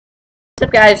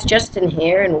What's up, guys? Justin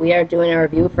here, and we are doing a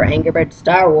review for Angry Birds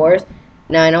Star Wars.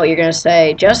 Now, I know what you're going to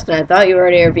say. Justin, I thought you were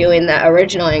already reviewing the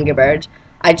original Angry Birds.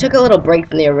 I took a little break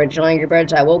from the original Angry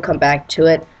Birds. I will come back to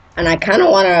it, and I kind of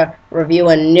want to review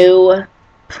a new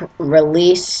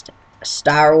released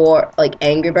Star Wars, like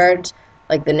Angry Birds,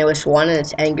 like the newest one, and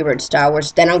it's Angry Birds Star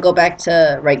Wars. Then I'll go back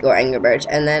to regular Angry Birds,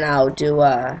 and then I'll do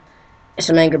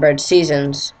some Angry Birds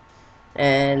seasons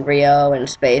and Rio and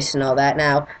space and all that.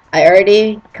 Now, I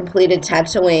already completed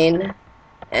Tatooine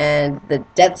and the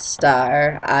Death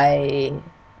Star. I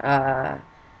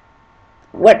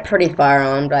went pretty far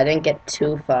on, but I didn't get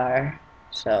too far.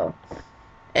 So,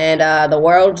 and the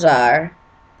worlds are,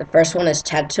 the first one is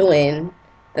Tatooine,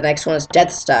 the next one is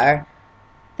Death Star,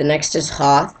 the next is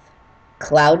Hoth,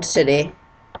 Cloud City,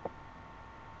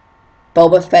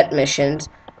 Boba Fett missions,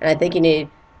 and I think you need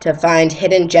to find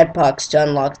hidden jetpacks to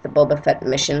unlock the Boba Fett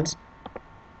missions,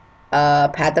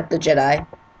 Path of the Jedi,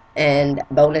 and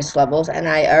bonus levels. And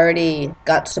I already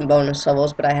got some bonus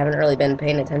levels, but I haven't really been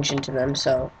paying attention to them,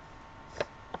 so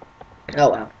oh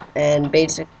well. And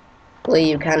basically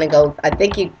you kind of go, I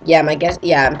think you, yeah, my guess,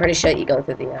 yeah, I'm pretty sure you go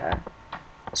through the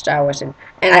Star Wars. And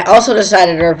I also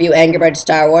decided to review Angry Birds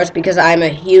Star Wars because I'm a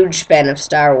huge fan of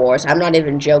Star Wars. I'm not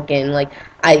even joking, like,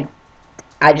 I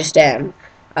just am.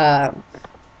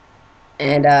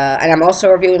 And I'm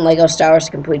also reviewing Lego Star Wars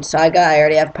Complete Saga. I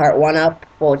already have part 1 up.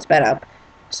 Well, it's been up.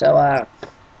 So,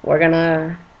 we're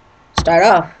gonna start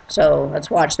off. So,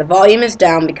 let's watch. The volume is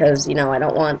down because, you know, I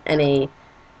don't want any,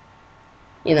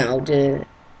 you know,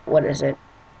 what is it?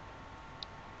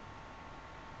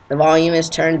 The volume is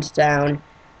turned down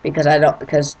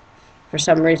because for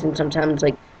some reason sometimes,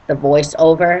 like, the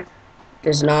voiceover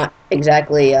does not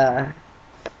exactly,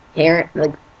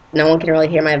 like, no one can really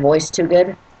hear my voice too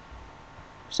good.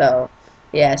 So,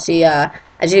 yeah, see,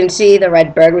 as you can see, the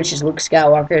red bird, which is Luke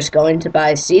Skywalker, is going to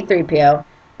buy C-3PO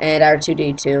and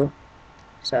R2-D2.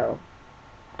 So,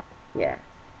 yeah.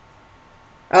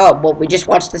 Oh, well, we just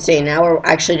watched the scene. Now we're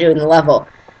actually doing the level.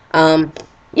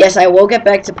 Yes, I will get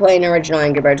back to playing original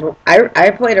Angry Birds. I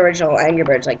played original Angry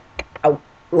Birds, like,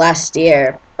 last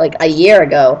year, like, a year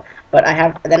ago, but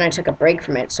then I took a break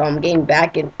from it, so I'm getting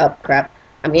back in,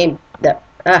 I'm getting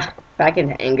back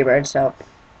into Angry Birds, so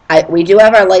we do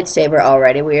have our lightsaber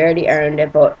already. We already earned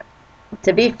it, but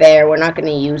to be fair, we're not going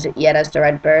to use it yet as the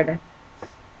red bird.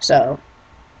 So,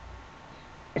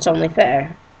 it's only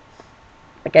fair.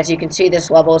 Like, as you can see, this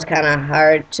level is kind of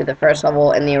hard to the first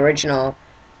level in the original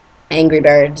Angry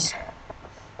Birds.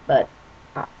 But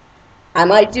I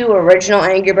might do original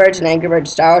Angry Birds and Angry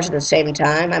Birds Star Wars at the same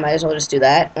time. I might as well just do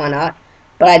that. Why not?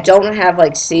 But I don't have,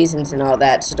 like, seasons and all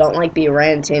that, so don't, like, be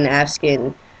ranting,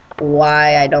 asking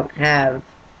why I don't have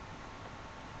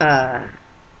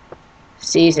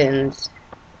seasons,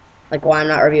 like why I'm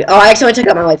not reviewing. Oh, I accidentally took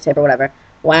out my lightsaber, whatever.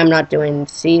 Why I'm not doing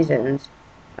seasons.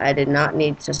 I did not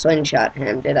need to slingshot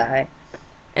him, did I?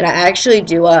 And I actually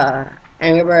do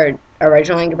Angry Bird,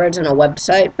 original Angry Birds on a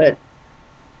website, but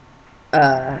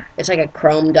it's like a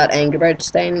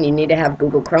Chrome.AngryBirds thing. You need to have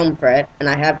Google Chrome for it, and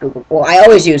I have Google. Well, I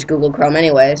always use Google Chrome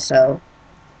anyway, so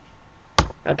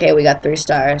okay, we got 3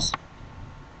 stars.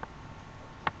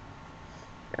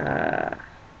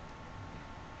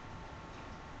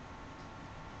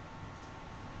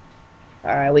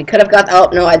 Alright, we could have got... Oh,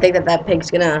 no, I think that pig's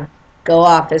gonna go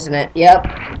off, isn't it? Yep.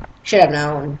 Should have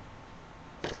known.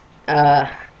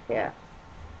 Yeah.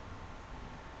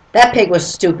 That pig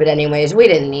was stupid anyways. We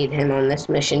didn't need him on this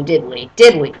mission, did we?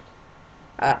 Did we?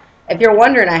 If you're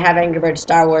wondering, I have Angry Birds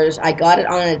Star Wars. I got it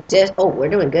on a disc... Oh, we're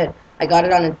doing good. I got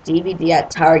it on a DVD at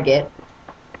Target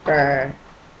for...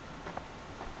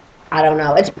 I don't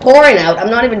know. It's pouring out.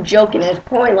 I'm not even joking. It's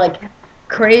pouring like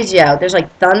crazy out. There's like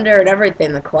thunder and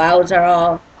everything. The clouds are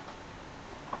all...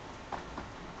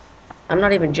 I'm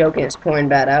not even joking. It's pouring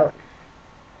bad out.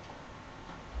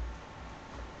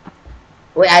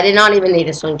 Wait, I did not even need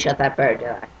to slingshot that bird, did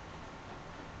I?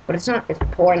 But it's not... It's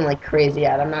pouring like crazy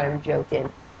out. I'm not even joking.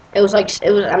 It was like...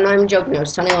 I'm not even joking. It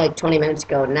was sunny like 20 minutes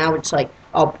ago. Now it's like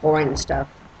all pouring and stuff.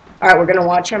 Alright, we're gonna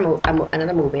watch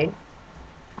another movie.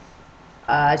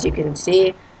 As you can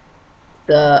see,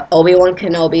 the Obi-Wan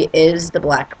Kenobi is the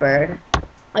Blackbird.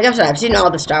 Like I said, I've seen all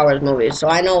the Star Wars movies, so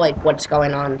I know, like, what's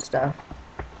going on and stuff.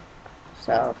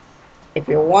 So, if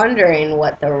you're wondering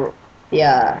what the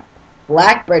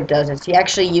Blackbird does, is he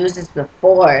actually uses the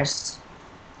Force.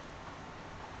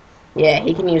 Yeah,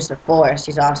 he can use the Force.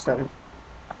 He's awesome.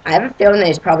 I have a feeling that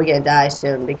he's probably gonna die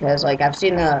soon, because, like, I've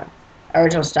seen the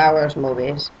original Star Wars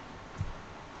movies.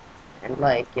 And,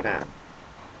 like, you know...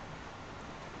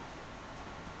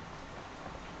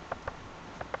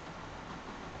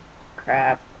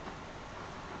 Crap.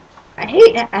 I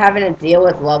hate having to deal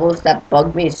with levels that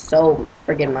bug me so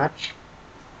friggin' much.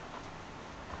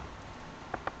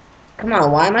 Come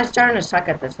on, why am I starting to suck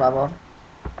at this level?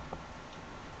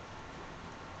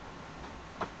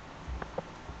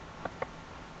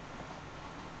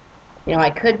 You know, I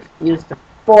could use the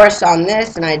force on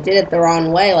this, and I did it the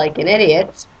wrong way like an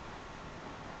idiot.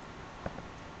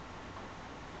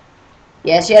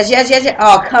 Yes, yes, yes, yes, yes.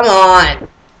 Oh, come on.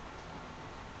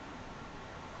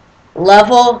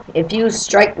 Level, if you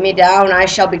strike me down, I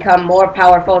shall become more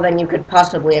powerful than you could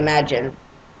possibly imagine.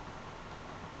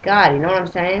 God, you know what I'm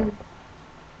saying?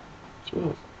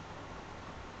 Jeez.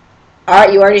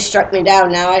 Alright, you already struck me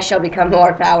down. Now I shall become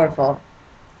more powerful.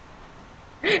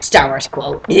 Star Wars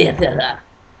quote.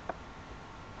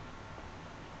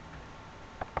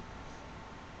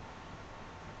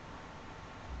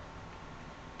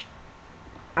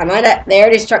 They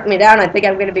already struck me down. I think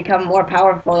I'm going to become more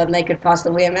powerful than they could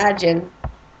possibly imagine.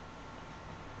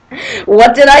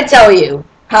 What did I tell you?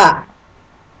 Ha.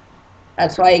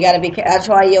 That's why you gotta be. That's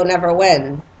why you'll never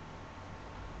win.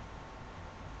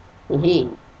 Hee.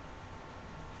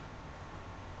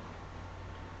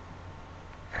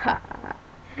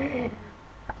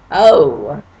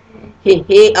 Oh.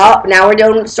 Hee. Oh, now we're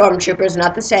doing stormtroopers,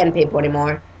 not the sand people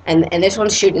anymore. And this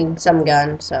one's shooting some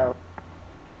gun. So.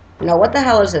 No, what the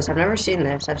hell is this? I've never seen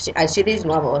this. I see these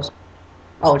levels.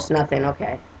 Oh, it's nothing.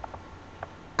 Okay.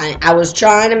 I was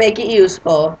trying to make it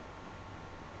useful.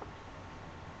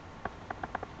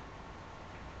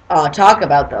 Oh, talk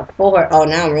about the force. Oh,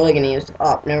 now I'm really gonna use.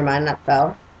 Oh, never mind. That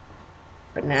fell.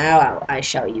 But now I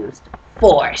shall use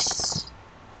force.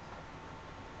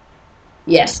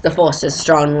 Yes, the force is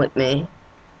strong with me.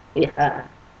 Yeah.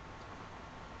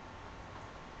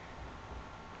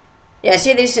 Yeah,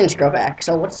 see, these things grow back,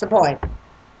 so what's the point?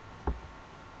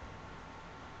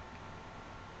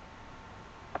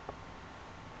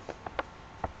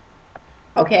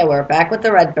 Okay, we're back with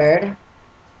the Redbird.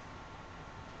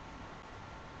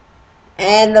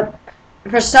 And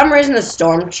for some reason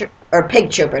the pig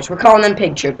troopers, we're calling them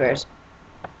pig troopers.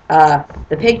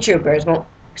 The pig troopers won't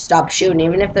stop shooting,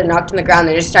 even if they're knocked on the ground,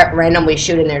 they just start randomly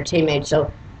shooting their teammates,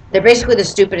 so they're basically the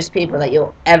stupidest people that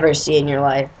you'll ever see in your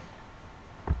life.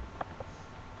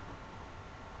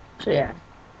 So yeah.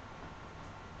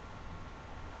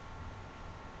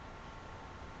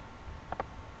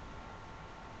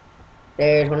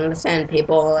 There's one of the sand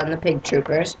people and the pig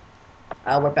troopers.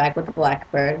 We're back with the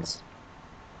blackbirds.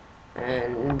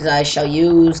 And I shall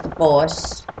use the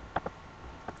force.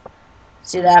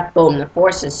 See that? Boom. The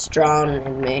force is strong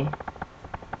in me.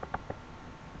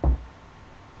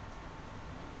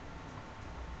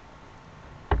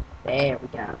 There we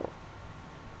go.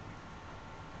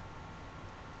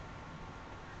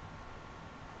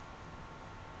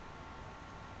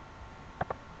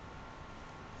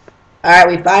 Alright,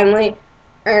 we finally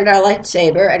earned our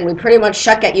lightsaber, and we pretty much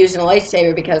suck at using a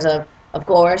lightsaber because of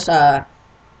course,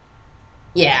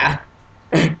 yeah.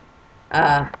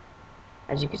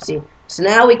 As you can see. So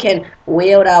now we can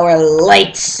wield our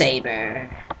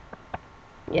lightsaber.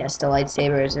 Yes, the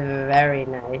lightsaber is very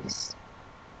nice.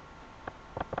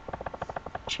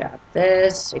 Chop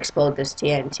this, explode this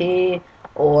TNT,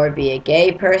 or be a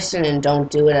gay person and don't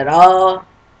do it at all.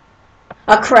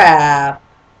 A crap.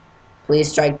 Please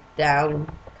strike down.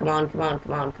 Come on, come on,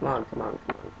 come on, come on, come on,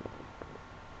 come on.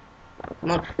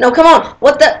 Come on. No, come on!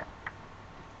 What the?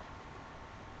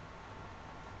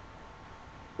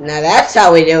 Now that's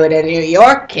how we do it in New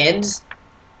York, kids.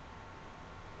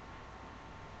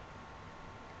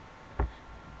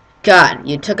 God,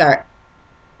 you took our...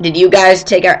 Did you guys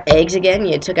take our eggs again?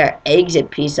 You took our eggs, you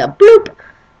piece of bloop.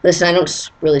 Listen, I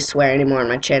don't really swear anymore on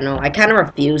my channel. I kind of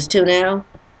refuse to now.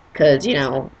 Because, you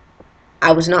know,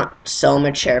 I was not so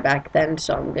mature back then.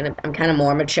 So I'm kind of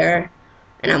more mature.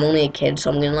 And I'm only a kid, so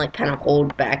I'm gonna, like, kind of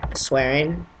hold back the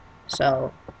swearing.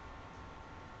 So...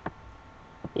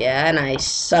 Yeah, and I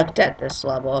sucked at this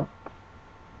level.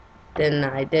 Didn't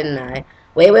I? Didn't I?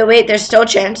 Wait, wait, wait. There's still a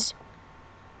chance.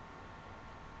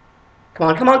 Come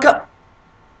on, come on, come.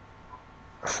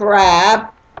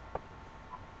 Crap.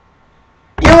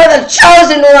 You were the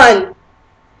chosen one.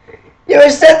 You were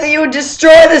said that you would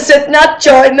destroy the Sith, not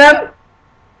join them.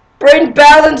 Bring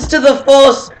balance to the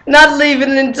Force, not leave it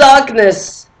in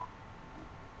darkness.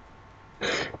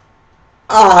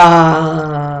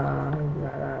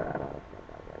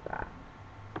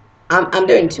 I'm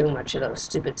doing too much of those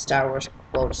stupid Star Wars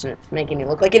quotes, and it's making me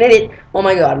look like an idiot. Oh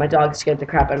my god, my dog scared the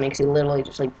crap out of me because he literally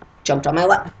just, like, jumped on my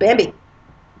lap. Bambi!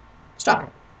 Stop it.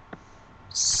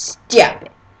 Stop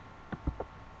it.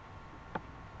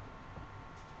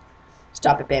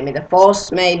 Stop it, Bambi. The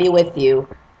Force may be with you.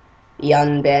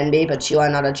 young Bambi, but you are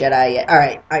not a Jedi yet.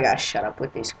 Alright, I gotta shut up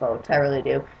with these quotes. I really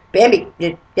do. Bambi,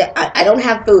 I don't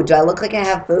have food. Do I look like I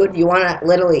have food? You want to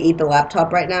literally eat the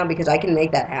laptop right now? Because I can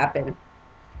make that happen.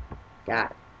 God.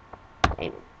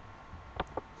 Dang it.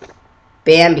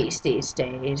 Bambi's these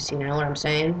days, you know what I'm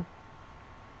saying?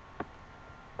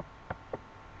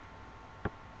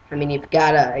 I mean, you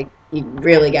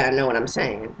really gotta know what I'm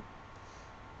saying.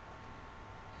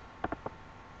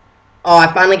 Oh,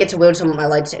 I finally get to wield some of my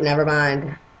lights. Never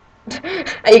mind.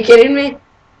 Are you kidding me?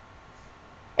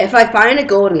 If I find a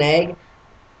golden egg,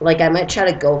 like, I might try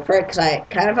to go for it, because I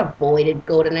kind of avoided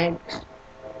golden eggs.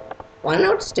 Wanna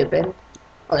know what's stupid?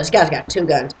 Oh, this guy's got 2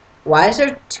 guns. Why is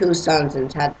there 2 suns in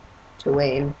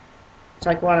Tatooine? It's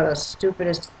like one of the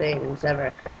stupidest things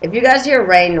ever. If you guys hear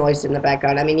rain noise in the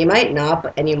background, I mean, you might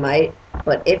not, and you might,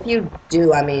 but if you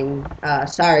do, I mean,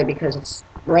 sorry, because it's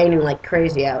raining like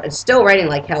crazy out. It's still raining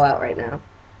like hell out right now,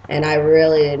 and I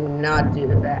really did not do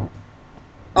that.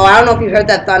 Oh, I don't know if you heard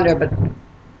that thunder, but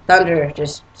thunder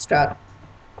just struck.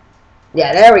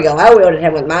 Yeah, there we go. I wielded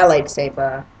him with my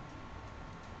lightsaber.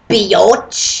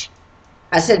 Biotch!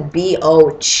 I said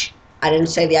B-O-Ch. I didn't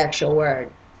say the actual word.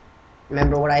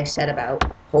 Remember what I said about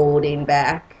holding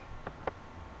back?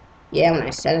 Yeah, when I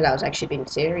said it, I was actually being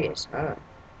serious, huh?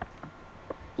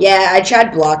 Yeah, I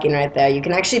tried blocking right there. You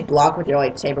can actually block with your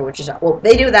lightsaber, which is... Well,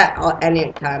 they do that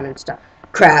any time and stuff.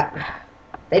 Crap.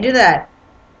 They do that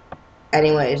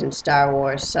anyways in Star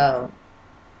Wars, so...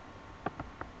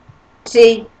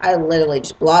 See? I literally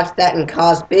just blocked that and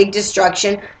caused big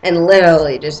destruction and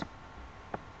literally just...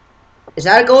 Is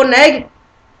that a golden egg?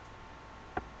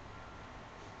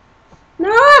 No!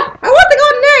 I want the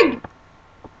golden egg!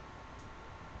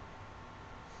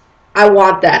 I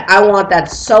want that. I want that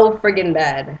so friggin'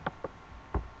 bad.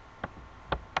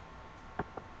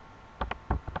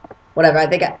 Whatever, I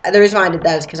think the reason why I did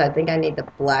that is because I think I need the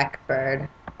blackbird.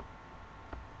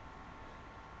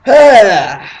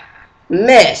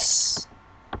 Miss!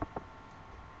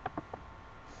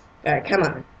 Alright, come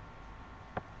on.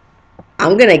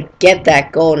 I'm gonna get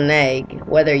that golden egg,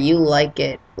 whether you like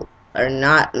it or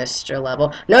not, Mr.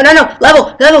 Level. No, no, no!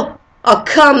 Level! Level! Oh,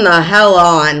 come the hell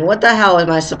on. What the hell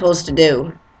am I supposed to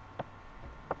do?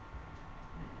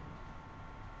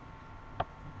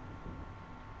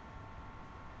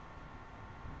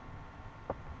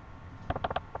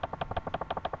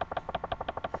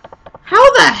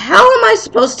 How the hell am I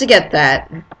supposed to get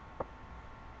that?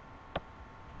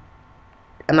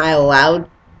 Am I allowed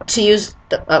to use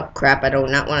the... Oh, crap, I do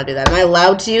not want to do that. Am I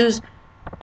allowed to use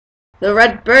the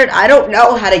red bird? I don't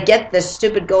know how to get this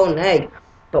stupid golden egg.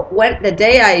 But when the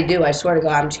day I do, I swear to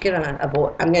God, I'm just gonna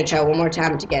avoid... I'm gonna try one more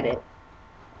time to get it.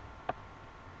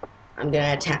 I'm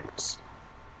gonna attempt.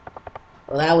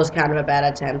 Well, that was kind of a bad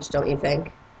attempt, don't you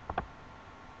think?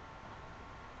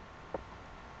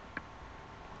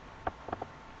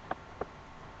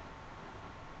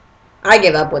 I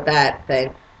give up with that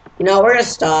thing. You know, we're gonna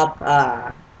stop.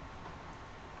 I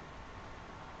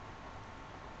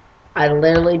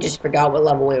literally just forgot what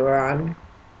level we were on.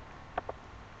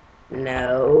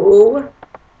 No.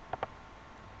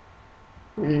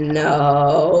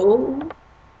 No.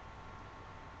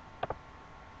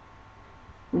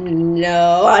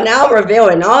 No. Now I'm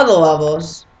revealing all the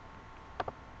levels.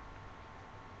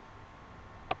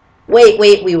 Wait,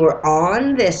 we were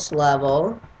on this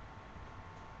level.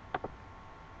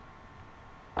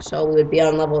 So we would be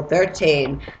on level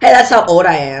 13. Hey, that's how old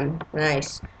I am.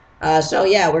 Nice. So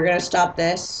yeah, we're gonna stop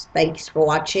this. Thanks for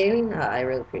watching. I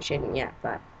really appreciate it. Yeah,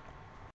 bye.